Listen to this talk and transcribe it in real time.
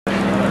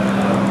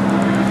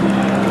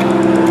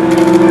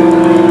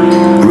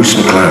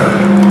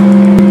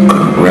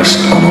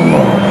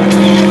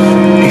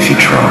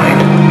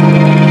tried.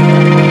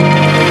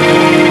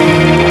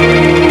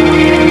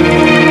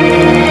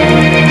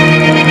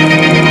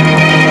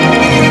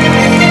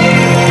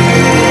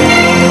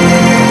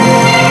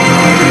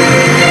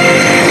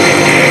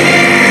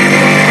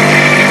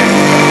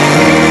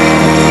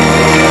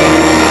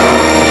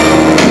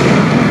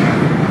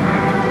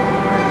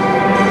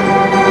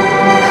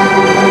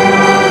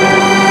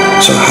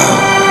 So how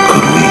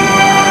could we?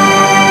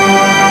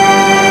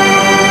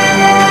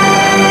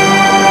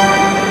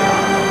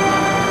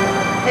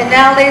 And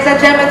now, ladies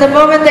and gentlemen, the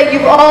moment that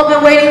you've all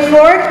been waiting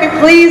for, can we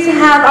please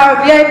have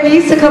our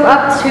VIPs to come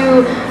up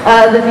to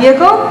the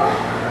vehicle.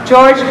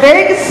 George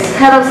Biggs,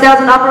 Head of Sales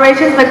and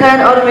Operations,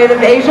 McLaren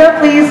Automotive Asia,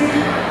 please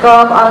go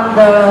up on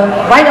the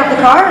right of the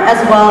car, as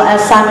well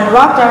as Simon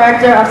Rock,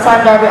 Director of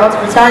Sime, Darby,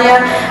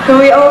 Britannia. Can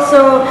we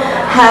also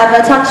have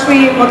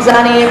Tantri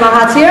Mokhzani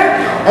Mahathir,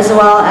 as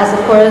well as,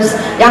 of course,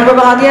 younger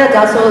Mahathir,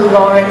 Dato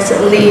Lawrence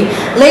Lee.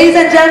 Ladies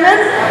and gentlemen,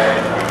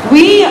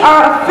 we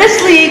are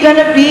officially going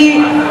to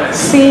be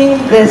seeing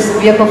this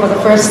vehicle for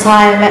the first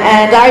time.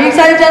 And are you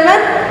excited,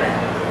 gentlemen?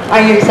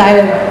 Are you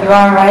excited? You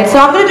are, right? So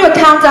I'm going to do a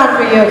countdown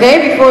for you,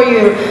 okay, before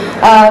you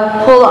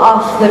pull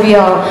off the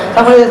VO. So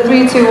I'm going to do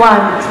 3, 2,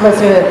 1. So let's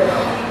do it.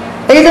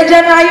 Ladies and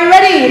gentlemen, are you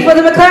ready for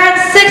the McLaren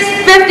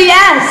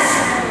 650S?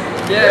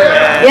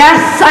 Yeah.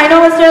 Yes, I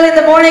know it's early in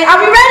the morning. Are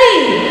we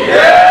ready?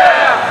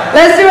 Yeah.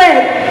 Let's do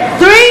it.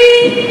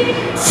 3,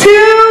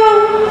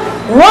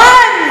 2, 1.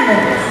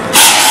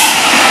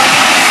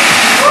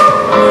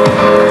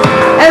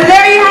 And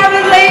there you have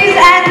it, ladies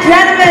and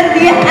gentlemen,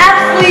 the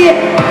absolutely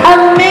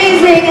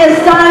amazing,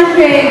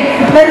 astonishing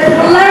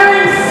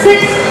McLaren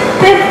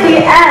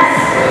 650S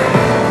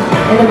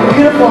in a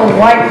beautiful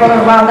white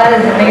color. Wow, that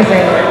is amazing.